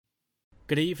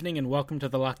Good evening and welcome to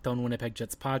the Locked On Winnipeg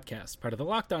Jets podcast, part of the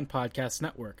Locked On Podcast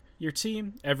Network, your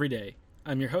team every day.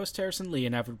 I'm your host, Harrison Lee,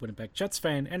 an avid Winnipeg Jets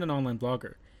fan and an online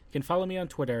blogger. You can follow me on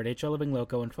Twitter at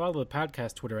HLLivingLoco and follow the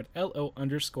podcast Twitter at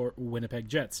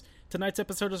LO_WinnipegJets. Tonight's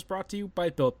episode is brought to you by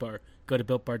Built Bar. Go to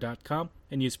BuiltBar.com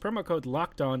and use promo code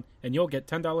LOCKEDON and you'll get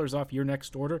 $10 off your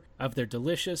next order of their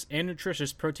delicious and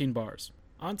nutritious protein bars.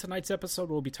 On tonight's episode,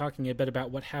 we'll be talking a bit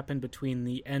about what happened between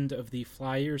the end of the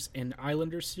Flyers and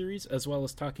Islanders series, as well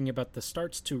as talking about the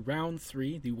starts to Round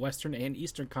 3, the Western and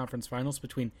Eastern Conference Finals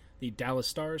between the Dallas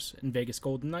Stars and Vegas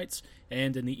Golden Knights,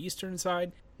 and in the Eastern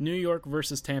side, New York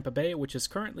versus Tampa Bay, which is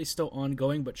currently still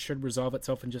ongoing but should resolve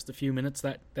itself in just a few minutes.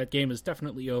 That game is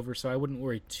definitely over, so I wouldn't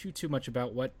worry too much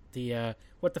about what the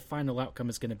final outcome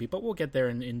is going to be, but we'll get there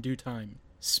in due time.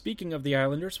 Speaking of the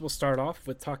Islanders, we'll start off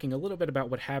with talking a little bit about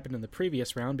what happened in the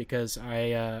previous round, because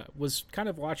I was kind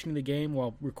of watching the game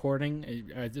while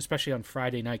recording, especially on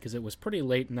Friday night, because it was pretty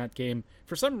late in that game.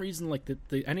 For some reason, like the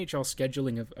NHL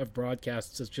scheduling of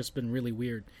broadcasts has just been really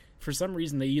weird. For some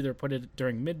reason, they either put it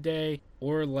during midday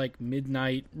or like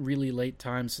midnight, really late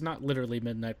times. Not literally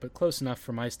midnight, but close enough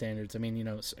for my standards. I mean, you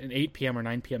know, an 8 p.m. or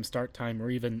 9 p.m. start time, or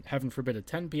even, heaven forbid, a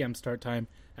 10 p.m. start time,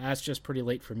 that's just pretty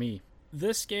late for me.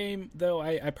 This game, though,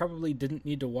 I probably didn't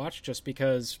need to watch just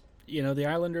because, you know, the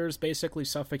Islanders basically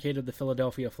suffocated the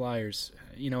Philadelphia Flyers.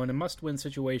 You know, in a must-win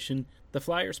situation, the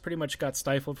Flyers pretty much got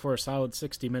stifled for a solid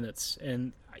 60 minutes.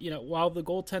 And, you know, while the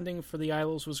goaltending for the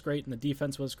Isles was great and the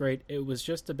defense was great, it was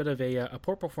just a bit of a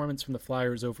poor performance from the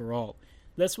Flyers overall.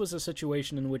 This was a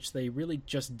situation in which they really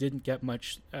just didn't get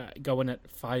much going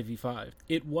at 5v5.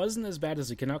 It wasn't as bad as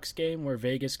the Canucks game where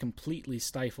Vegas completely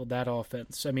stifled that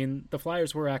offense. I mean, the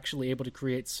Flyers were actually able to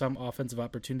create some offensive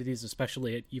opportunities,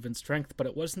 especially at even strength, but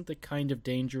it wasn't the kind of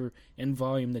danger and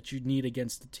volume that you need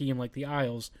against a team like the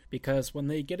Isles, because when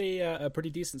they get a pretty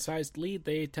decent-sized lead,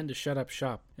 they tend to shut up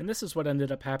shop. And this is what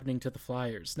ended up happening to the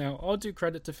Flyers. Now, I'll do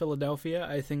credit to Philadelphia.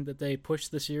 I think that they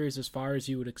pushed the series as far as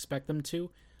you would expect them to.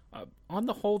 On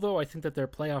the whole, though, I think that their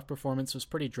playoff performance was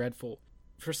pretty dreadful.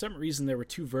 For some reason, there were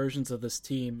two versions of this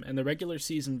team, and the regular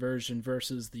season version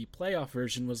versus the playoff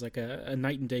version was like a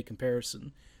night and day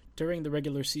comparison. During the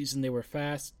regular season, they were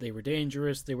fast, they were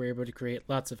dangerous, they were able to create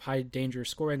lots of high-danger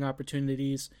scoring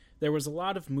opportunities. There was a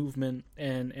lot of movement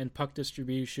and puck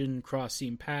distribution,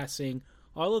 cross-seam passing,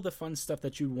 all of the fun stuff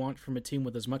that you'd want from a team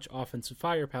with as much offensive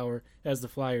firepower as the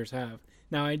Flyers have.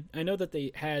 Now, I know that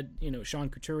they had, you know, Sean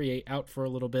Couturier out for a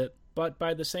little bit, but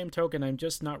by the same token, I'm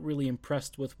just not really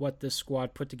impressed with what this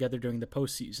squad put together during the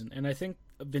postseason. And I think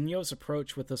Vigneault's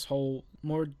approach with this whole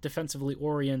more defensively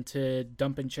oriented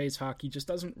dump and chase hockey just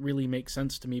doesn't really make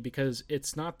sense to me, because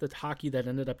it's not the hockey that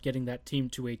ended up getting that team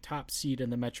to a top seed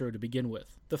in the Metro to begin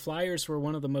with. The Flyers were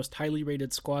one of the most highly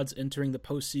rated squads entering the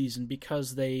postseason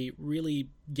because they really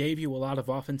gave you a lot of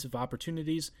offensive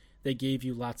opportunities, they gave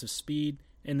you lots of speed,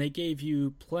 and they gave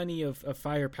you plenty of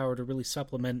firepower to really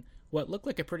supplement what looked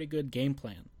like a pretty good game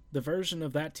plan. The version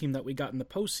of that team that we got in the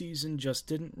postseason just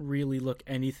didn't really look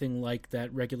anything like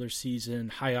that regular season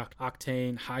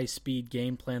high-octane, high-speed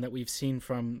game plan that we've seen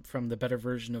from the better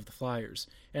version of the Flyers.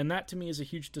 And that, to me, is a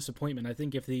huge disappointment. I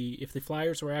think if the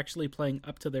Flyers were actually playing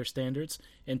up to their standards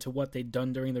and to what they'd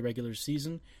done during the regular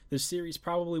season, this series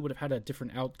probably would have had a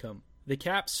different outcome. The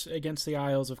Caps against the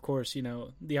Isles, of course, you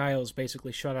know, the Isles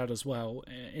basically shut out as well,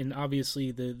 and obviously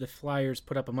the Flyers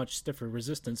put up a much stiffer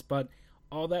resistance, but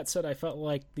all that said, I felt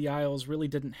like the Isles really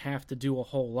didn't have to do a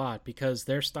whole lot, because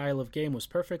their style of game was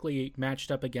perfectly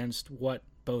matched up against what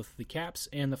both the Caps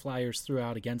and the Flyers threw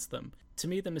out against them. To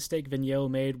me, the mistake Vigneault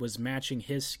made was matching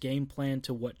his game plan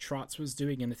to what Trotz was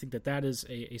doing, and I think that is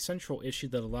a central issue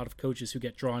that a lot of coaches who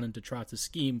get drawn into Trotz's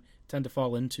scheme tend to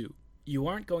fall into. You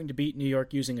aren't going to beat New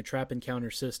York using a trap and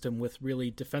counter system with really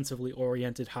defensively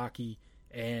oriented hockey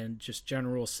and just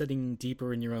general sitting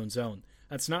deeper in your own zone.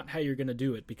 That's not how you're going to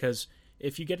do it, because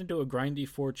if you get into a grindy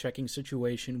forechecking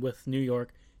situation with New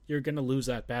York, you're going to lose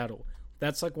that battle.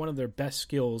 That's like one of their best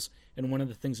skills and one of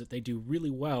the things that they do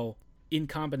really well in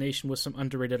combination with some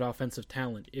underrated offensive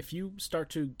talent. If you start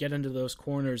to get into those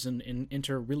corners and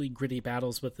enter really gritty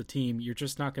battles with the team, you're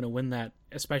just not going to win that,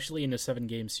 especially in a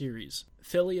 7-game series.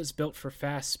 Philly is built for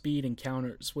fast speed and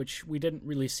counters, which we didn't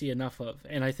really see enough of,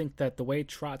 and I think that the way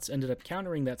Trotz ended up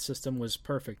countering that system was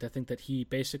perfect. I think that he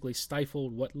basically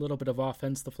stifled what little bit of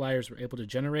offense the Flyers were able to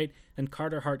generate, and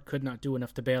Carter Hart could not do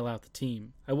enough to bail out the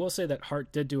team. I will say that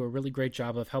Hart did do a really great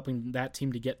job of helping that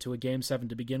team to get to a Game 7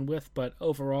 to begin with, but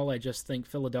overall I just think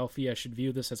Philadelphia should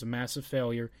view this as a massive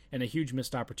failure and a huge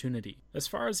missed opportunity. As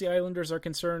far as the Islanders are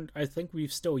concerned, I think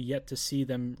we've still yet to see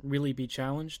them really be challenged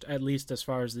challenged, at least as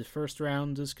far as the first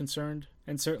round is concerned.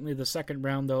 And certainly the second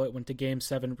round, though it went to Game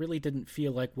 7, really didn't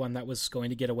feel like one that was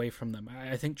going to get away from them.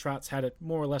 I think Trotz had it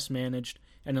more or less managed,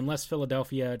 and unless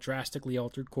Philadelphia drastically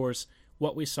altered course,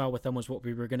 what we saw with them was what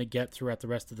we were going to get throughout the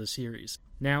rest of the series.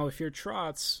 Now, if you're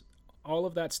Trotz, all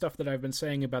of that stuff that I've been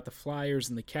saying about the Flyers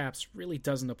and the Caps really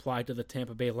doesn't apply to the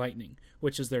Tampa Bay Lightning,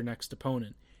 which is their next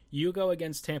opponent. You go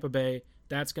against Tampa Bay,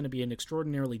 that's going to be an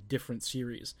extraordinarily different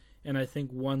series, and I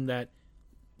think one that,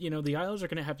 the Isles are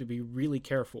going to have to be really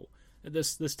careful.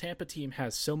 This Tampa team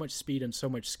has so much speed and so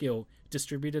much skill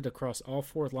distributed across all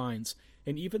four lines,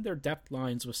 and even their depth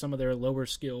lines with some of their lower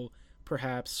skill,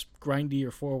 perhaps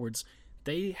grindier forwards,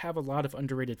 they have a lot of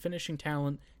underrated finishing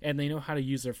talent, and they know how to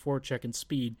use their forecheck and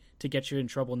speed to get you in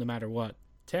trouble no matter what.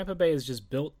 Tampa Bay is just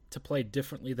built to play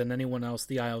differently than anyone else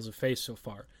the Isles have faced so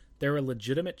far. They're a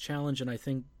legitimate challenge, and I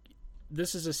think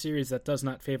this is a series that does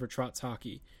not favor Trotz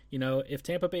hockey. If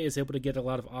Tampa Bay is able to get a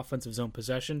lot of offensive zone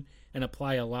possession and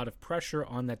apply a lot of pressure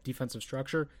on that defensive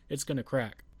structure, it's going to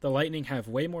crack. The Lightning have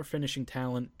way more finishing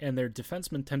talent, and their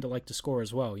defensemen tend to like to score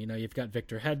as well. You've got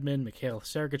Victor Hedman, Mikhail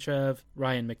Sergachev,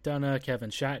 Ryan McDonough, Kevin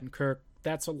Shattenkirk.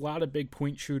 That's a lot of big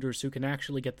point shooters who can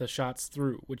actually get the shots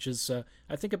through, which is,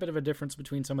 I think, a bit of a difference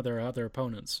between some of their other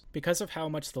opponents. Because of how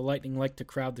much the Lightning like to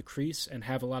crowd the crease and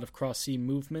have a lot of cross-seam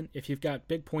movement, if you've got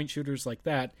big point shooters like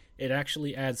that, it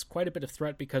actually adds quite a bit of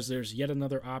threat because there's yet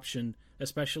another option,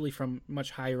 especially from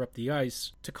much higher up the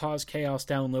ice, to cause chaos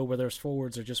down low where those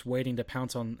forwards are just waiting to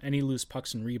pounce on any loose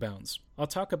pucks and rebounds. I'll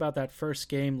talk about that first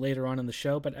game later on in the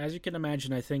show, but as you can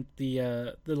imagine, I think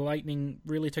the Lightning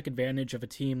really took advantage of a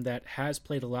team that has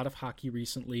played a lot of hockey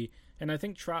recently, and I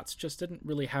think Trotz just didn't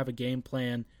really have a game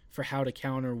plan for how to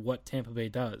counter what Tampa Bay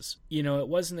does. It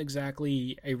wasn't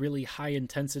exactly a really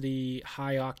high-intensity,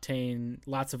 high-octane,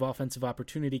 lots of offensive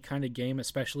opportunity kind of game,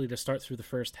 especially to start through the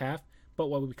first half, but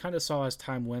what we kind of saw as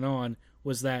time went on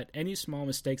was that any small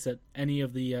mistakes that any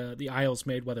of the Isles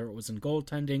made, whether it was in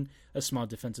goaltending, a small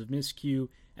defensive miscue,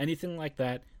 anything like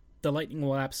that, the Lightning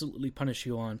will absolutely punish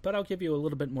you on, but I'll give you a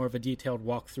little bit more of a detailed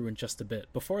walkthrough in just a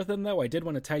bit. Before then, though, I did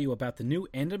want to tell you about the new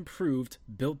and improved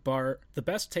Built Bar, the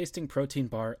best tasting protein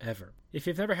bar ever. If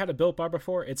you've never had a Built Bar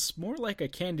before, it's more like a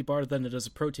candy bar than it is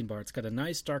a protein bar. It's got a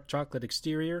nice dark chocolate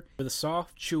exterior with a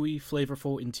soft, chewy,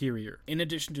 flavorful interior. In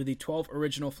addition to the 12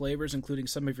 original flavors, including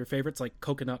some of your favorites like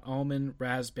coconut almond,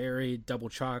 raspberry, double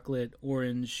chocolate,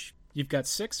 orange, you've got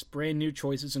 6 brand new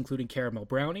choices, including caramel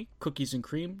brownie, cookies and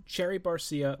cream, cherry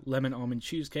barcia, lemon almond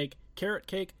cheesecake, carrot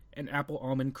cake, and apple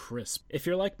almond crisp. If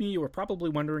you're like me, you were probably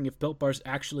wondering if Built Bars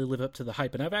actually live up to the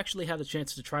hype, and I've actually had the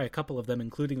chance to try a couple of them,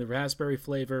 including the raspberry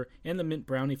flavor and the mint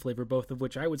brownie flavor, both of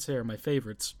which I would say are my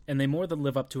favorites, and they more than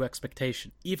live up to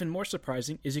expectation. Even more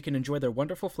surprising is you can enjoy their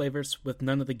wonderful flavors with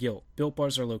none of the guilt. Built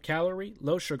Bars are low calorie,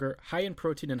 low sugar, high in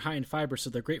protein, and high in fiber, so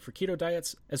they're great for keto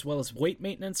diets, as well as weight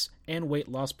maintenance and weight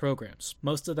loss programs.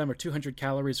 Most of them are 200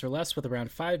 calories or less with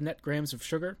around 5 net grams of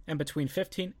sugar and between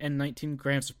 15 and 19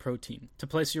 grams of protein. To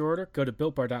place your order, go to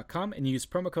BuiltBar.com and use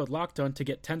promo code LOCKEDON to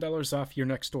get $10 off your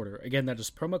next order. Again, that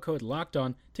is promo code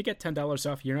LOCKEDON to get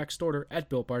 $10 off your next order at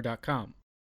BuiltBar.com.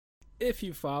 If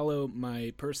you follow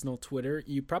my personal Twitter,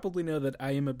 you probably know that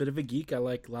I am a bit of a geek. I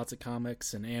like lots of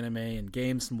comics and anime and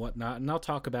games and whatnot, and I'll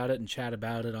talk about it and chat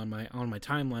about it on my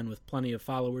timeline with plenty of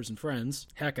followers and friends.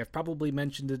 Heck, I've probably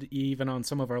mentioned it even on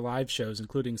some of our live shows,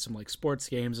 including some like sports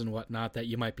games and whatnot that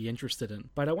you might be interested in.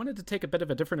 But I wanted to take a bit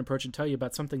of a different approach and tell you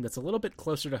about something that's a little bit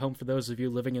closer to home for those of you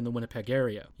living in the Winnipeg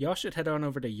area. Y'all should head on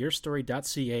over to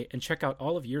yourstory.ca and check out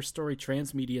all of Your Story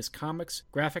Transmedia's comics,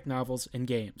 graphic novels, and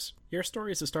games. Your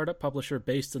Story is a startup publisher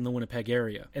based in the Winnipeg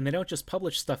area, and they don't just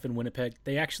publish stuff in Winnipeg,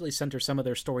 they actually center some of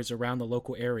their stories around the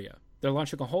local area. They're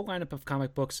launching a whole lineup of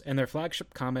comic books, and their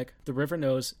flagship comic, The River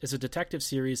Knows, is a detective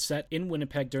series set in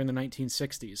Winnipeg during the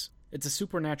 1960s. It's a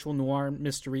supernatural noir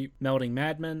mystery melding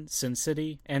Mad Men, Sin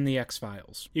City, and The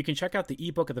X-Files. You can check out the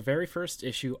ebook of the very first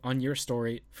issue on Your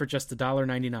Story for just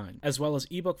 $1.99, as well as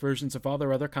ebook versions of all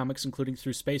their other comics, including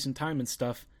Through Space and Time and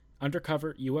Stuff,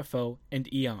 Undercover, UFO,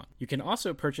 and Eon. You can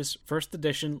also purchase first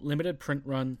edition, limited print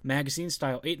run,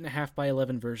 magazine-style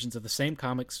 8.5x11 versions of the same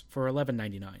comics for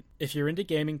 $11.99. If you're into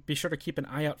gaming, be sure to keep an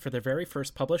eye out for their very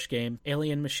first published game,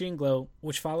 Alien Machine Glow,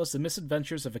 which follows the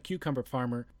misadventures of a cucumber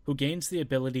farmer who gains the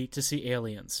ability to see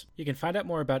aliens. You can find out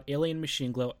more about Alien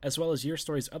Machine Glow, as well as Your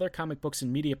Story's other comic books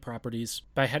and media properties,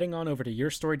 by heading on over to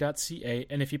yourstory.ca,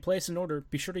 and if you place an order,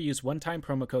 be sure to use one-time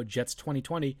promo code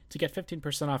JETS2020 to get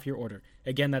 15% off your order.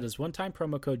 Again, that is one-time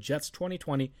promo code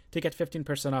JETS2020 to get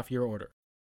 15% off your order.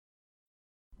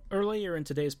 Earlier in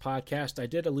today's podcast, I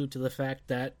did allude to the fact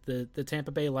that the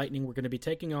Tampa Bay Lightning were going to be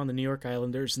taking on the New York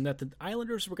Islanders, and that the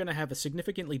Islanders were going to have a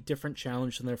significantly different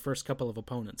challenge than their first couple of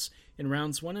opponents. In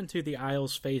rounds 1 and 2, the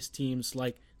Isles faced teams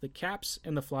like the Caps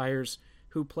and the Flyers,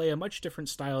 who play a much different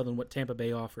style than what Tampa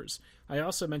Bay offers. I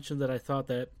also mentioned that I thought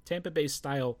that Tampa Bay's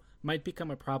style might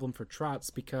become a problem for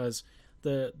Trotz because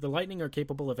the Lightning are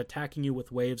capable of attacking you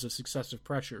with waves of successive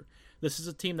pressure. This is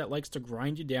a team that likes to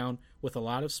grind you down with a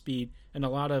lot of speed and a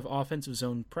lot of offensive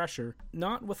zone pressure,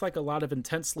 not with like a lot of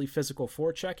intensely physical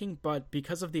forechecking, but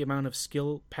because of the amount of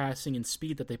skill, passing, and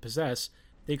speed that they possess,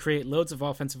 they create loads of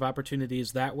offensive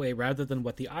opportunities that way rather than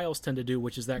what the Isles tend to do,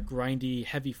 which is that grindy,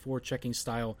 heavy forechecking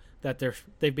style that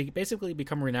they've basically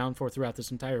become renowned for throughout this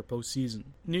entire postseason.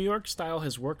 New York's style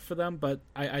has worked for them, but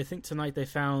I think tonight they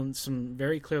found some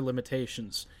very clear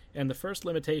limitations. And the first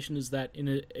limitation is that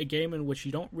in a game in which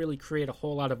you don't really create a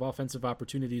whole lot of offensive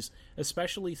opportunities,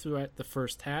 especially throughout the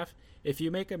first half, if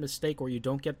you make a mistake or you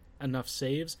don't get enough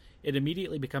saves, it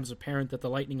immediately becomes apparent that the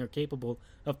Lightning are capable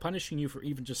of punishing you for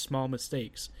even just small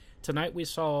mistakes. Tonight we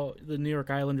saw the New York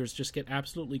Islanders just get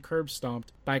absolutely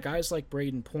curb-stomped by guys like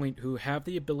Brayden Point, who have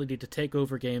the ability to take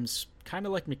over games kind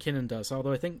of like McKinnon does,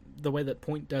 although I think the way that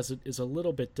Point does it is a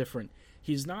little bit different.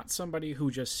 He's not somebody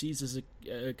who just seizes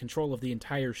control of the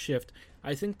entire shift.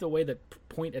 I think the way that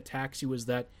Point attacks you is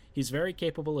that he's very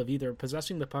capable of either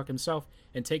possessing the puck himself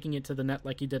and taking it to the net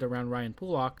like he did around Ryan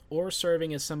Pulock, or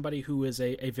serving as somebody who is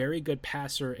a very good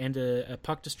passer and a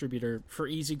puck distributor for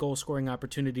easy goal-scoring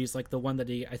opportunities like the one that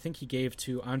I think he gave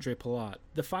to Andre Palat.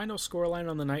 The final scoreline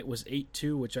on the night was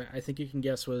 8-2, which I think you can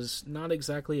guess was not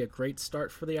exactly a great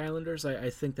start for the Islanders. I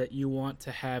think that you want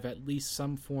to have at least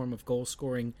some form of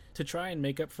goal-scoring to try and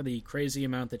make up for the crazy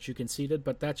amount that you conceded,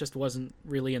 but that just wasn't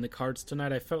really in the cards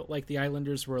tonight. I felt like the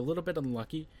Islanders were a little bit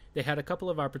unlucky. They had a couple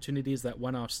of opportunities that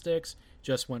went off sticks,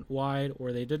 just went wide,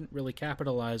 or they didn't really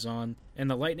capitalize on, and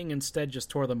the Lightning instead just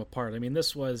tore them apart. I mean,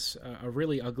 this was a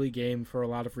really ugly game for a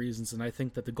lot of reasons, and I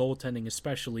think that the goaltending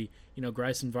especially,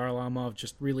 Grayson Varlamov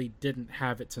just really didn't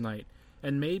have it tonight.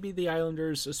 And maybe the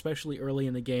Islanders, especially early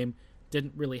in the game,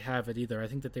 didn't really have it either. I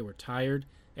think that they were tired,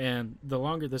 and the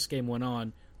longer this game went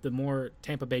on, the more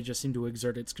Tampa Bay just seemed to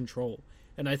exert its control.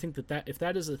 And I think that if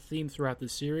that is a theme throughout the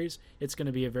series, it's going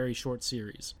to be a very short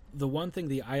series. The one thing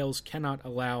the Isles cannot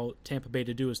allow Tampa Bay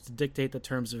to do is to dictate the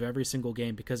terms of every single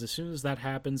game, because as soon as that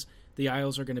happens, the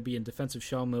Isles are going to be in defensive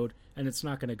shell mode, and it's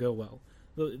not going to go well.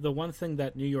 The one thing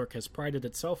that New York has prided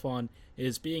itself on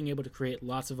is being able to create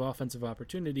lots of offensive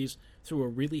opportunities through a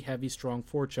really heavy, strong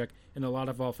forecheck and a lot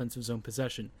of offensive zone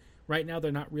possession. Right now,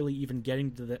 they're not really even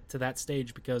getting to that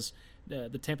stage because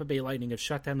the Tampa Bay Lightning have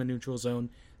shut down the neutral zone.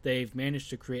 They've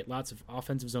managed to create lots of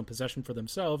offensive zone possession for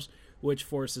themselves, which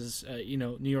forces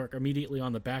New York immediately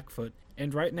on the back foot.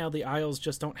 And right now, the Isles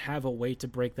just don't have a way to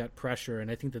break that pressure, and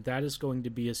I think that is going to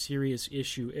be a serious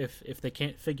issue if they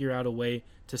can't figure out a way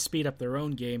to speed up their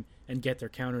own game and get their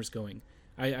counters going.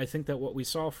 I think that what we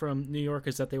saw from New York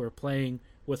is that they were playing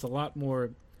with a lot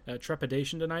more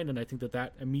trepidation tonight, and I think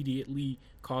that immediately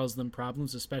caused them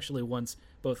problems, especially once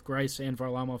both Greiss and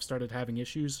Varlamov started having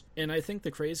issues. And I think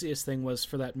the craziest thing was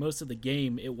for that most of the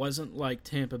game, it wasn't like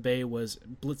Tampa Bay was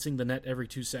blitzing the net every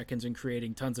 2 seconds and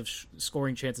creating tons of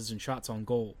scoring chances and shots on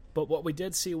goal. But what we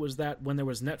did see was that when there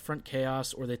was net front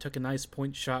chaos or they took a nice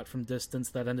point shot from distance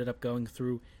that ended up going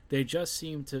through, they just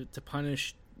seemed to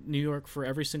punish New York for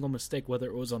every single mistake, whether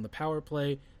it was on the power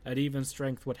play, at even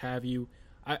strength, what have you.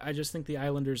 I just think the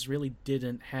Islanders really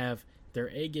didn't have their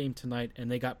A game tonight, and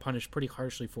they got punished pretty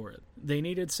harshly for it. They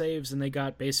needed saves, and they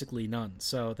got basically none.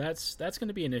 So that's going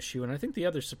to be an issue. And I think the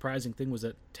other surprising thing was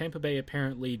that Tampa Bay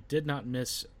apparently did not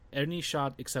miss any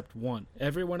shot except one.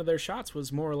 Every one of their shots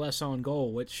was more or less on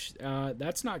goal, which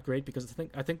that's not great because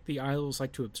I think the Isles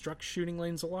like to obstruct shooting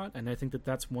lanes a lot, and I think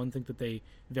that's one thing that they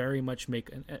very much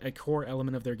make a core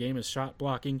element of their game is shot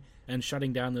blocking and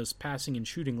shutting down those passing and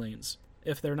shooting lanes.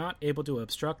 If they're not able to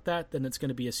obstruct that, then it's going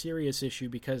to be a serious issue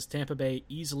because Tampa Bay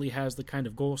easily has the kind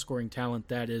of goal-scoring talent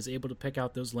that is able to pick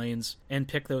out those lanes and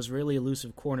pick those really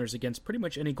elusive corners against pretty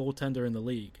much any goaltender in the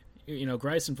league.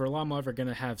 Greiss and Varlamov are going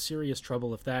to have serious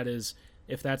trouble if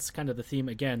that's kind of the theme,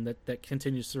 again, that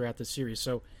continues throughout the series.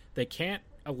 So they can't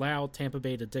allow Tampa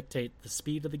Bay to dictate the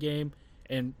speed of the game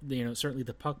and certainly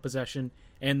the puck possession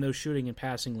and those shooting and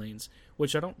passing lanes,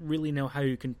 which I don't really know how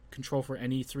you can control for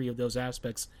any three of those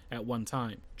aspects at one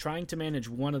time. Trying to manage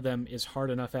one of them is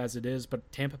hard enough as it is,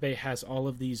 but Tampa Bay has all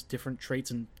of these different traits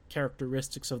and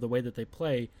characteristics of the way that they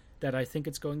play that I think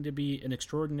it's going to be an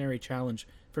extraordinary challenge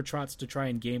for Trotz to try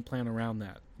and game plan around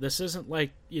that. This isn't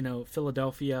like,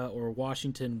 Philadelphia or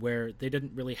Washington where they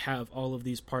didn't really have all of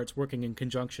these parts working in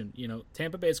conjunction.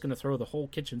 Tampa Bay is going to throw the whole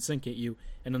kitchen sink at you,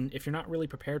 and if you're not really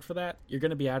prepared for that, you're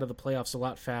going to be out of the playoffs a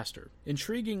lot faster.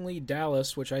 Intriguingly,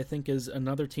 Dallas, which I think is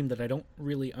another team that I don't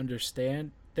really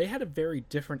understand, they had a very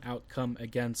different outcome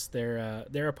against their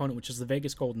opponent, which is the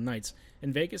Vegas Golden Knights.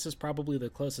 And Vegas is probably the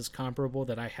closest comparable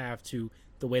that I have to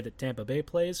the way that Tampa Bay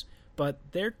plays. But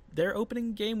their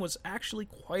opening game was actually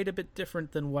quite a bit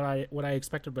different than what I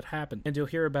expected would happen. And you'll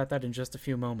hear about that in just a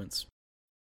few moments.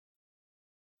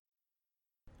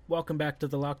 Welcome back to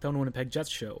the Locked On Winnipeg Jets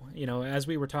show. As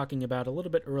we were talking about a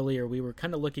little bit earlier, we were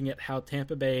kind of looking at how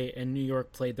Tampa Bay and New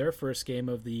York played their first game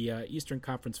of the Eastern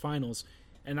Conference Finals.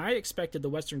 And I expected the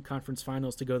Western Conference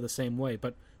Finals to go the same way,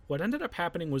 but what ended up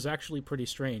happening was actually pretty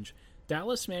strange.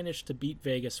 Dallas managed to beat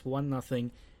Vegas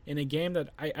 1-0 in a game that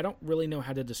I don't really know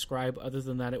how to describe other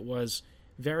than that it was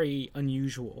very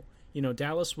unusual.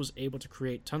 Dallas was able to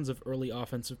create tons of early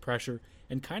offensive pressure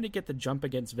and kind of get the jump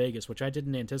against Vegas, which I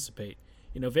didn't anticipate.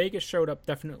 Vegas showed up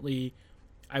definitely,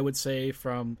 I would say,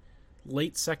 from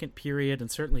late second period and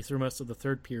certainly through most of the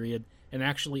third period, and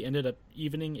actually ended up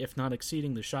evening, if not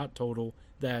exceeding, the shot total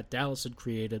that Dallas had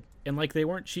created. And they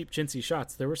weren't cheap, chintzy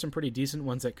shots. There were some pretty decent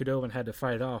ones that Khudobin had to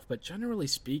fight off, but generally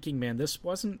speaking, man, this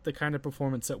wasn't the kind of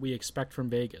performance that we expect from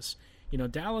Vegas.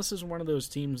 Dallas is one of those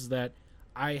teams that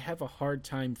I have a hard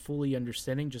time fully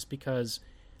understanding just because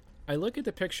I look at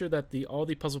the picture that all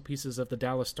the puzzle pieces of the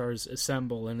Dallas Stars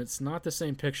assemble, and it's not the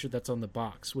same picture that's on the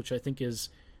box, which I think is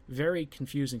very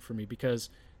confusing for me because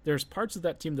there's parts of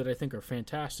that team that I think are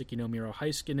fantastic. Miro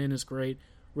Heiskanen is great.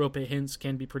 Roope Hintz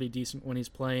can be pretty decent when he's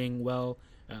playing well.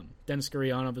 Denis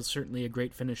Gurianov is certainly a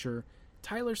great finisher.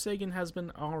 Tyler Seguin has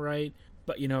been all right,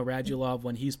 but Radulov,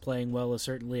 when he's playing well, is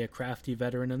certainly a crafty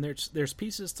veteran, and there's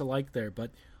pieces to like there.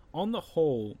 But on the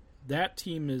whole, that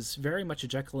team is very much a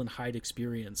Jekyll and Hyde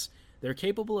experience. They're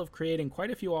capable of creating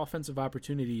quite a few offensive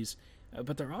opportunities,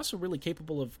 but they're also really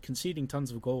capable of conceding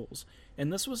tons of goals.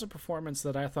 And this was a performance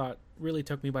that I thought really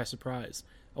took me by surprise.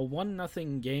 A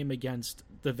 1-0 game against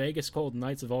the Vegas Golden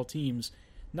Knights of all teams,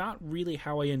 not really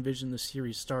how I envisioned the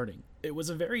series starting. It was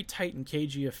a very tight and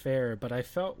cagey affair, but I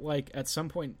felt like at some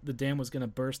point the dam was going to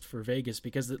burst for Vegas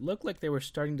because it looked like they were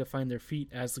starting to find their feet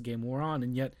as the game wore on,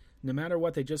 and yet no matter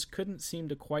what, they just couldn't seem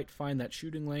to quite find that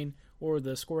shooting lane or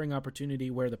the scoring opportunity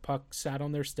where the puck sat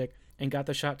on their stick and got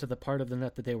the shot to the part of the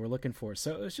net that they were looking for.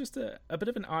 So it was just a bit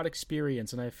of an odd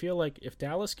experience, and I feel like if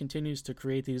Dallas continues to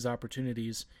create these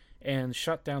opportunities and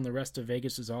shut down the rest of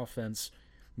Vegas's offense,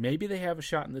 maybe they have a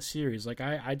shot in the series.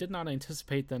 I did not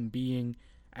anticipate them being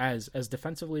as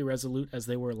defensively resolute as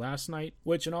they were last night,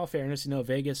 which in all fairness,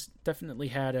 Vegas definitely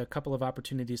had a couple of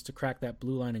opportunities to crack that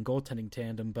blue line and goaltending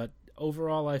tandem, but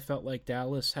overall I felt like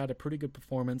Dallas had a pretty good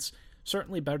performance,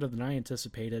 certainly better than I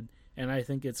anticipated, and I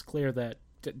think it's clear that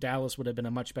Dallas would have been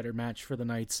a much better match for the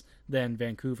Knights than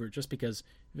Vancouver, just because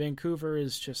Vancouver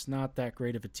is just not that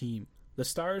great of a team. The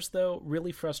Stars, though,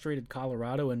 really frustrated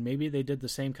Colorado, and maybe they did the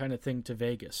same kind of thing to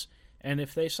Vegas. And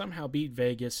if they somehow beat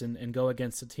Vegas and go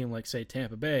against a team like, say,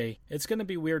 Tampa Bay, it's going to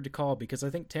be weird to call because I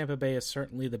think Tampa Bay is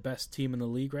certainly the best team in the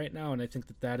league right now, and I think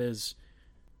that is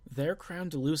their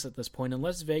crown to lose at this point,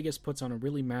 unless Vegas puts on a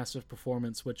really massive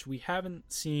performance, which we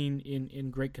haven't seen in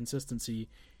great consistency.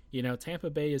 Tampa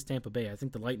Bay is Tampa Bay. I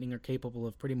think the Lightning are capable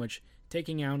of pretty much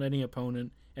taking out any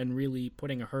opponent and really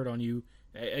putting a hurt on you.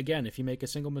 Again, if you make a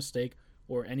single mistake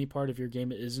or any part of your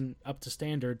game isn't up to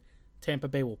standard, Tampa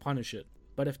Bay will punish it.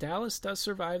 But if Dallas does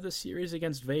survive the series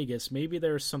against Vegas, maybe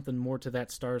there's something more to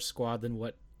that Stars squad than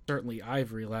what certainly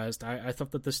I've realized. I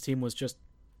thought that this team was just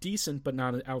decent but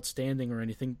not outstanding or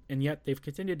anything, and yet they've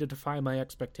continued to defy my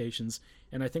expectations,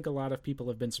 and I think a lot of people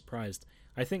have been surprised.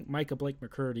 I think Micah Blake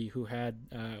McCurdy, who had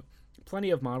plenty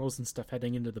of models and stuff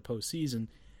heading into the postseason,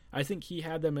 I think he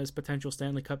had them as potential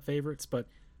Stanley Cup favorites, but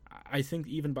I think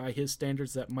even by his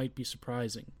standards that might be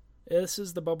surprising. This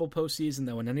is the bubble postseason,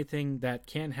 though, and anything that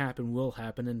can happen will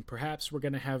happen, and perhaps we're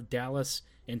going to have Dallas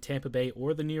and Tampa Bay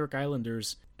or the New York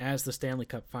Islanders as the Stanley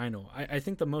Cup final. I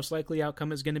think the most likely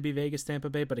outcome is going to be Vegas-Tampa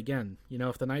Bay, but again,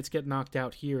 if the Knights get knocked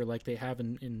out here like they have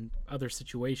in other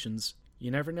situations,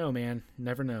 you never know, man.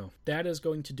 Never know. That is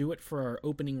going to do it for our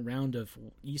opening round of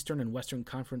Eastern and Western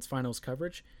Conference Finals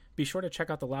coverage. Be sure to check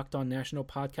out the Locked On National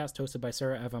podcast hosted by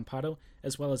Sarah Avampado,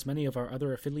 as well as many of our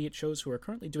other affiliate shows who are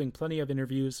currently doing plenty of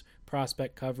interviews,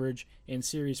 prospect coverage, and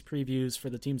series previews for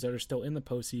the teams that are still in the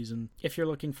postseason, if you're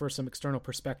looking for some external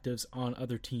perspectives on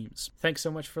other teams. Thanks so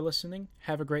much for listening,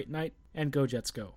 have a great night, and go Jets go.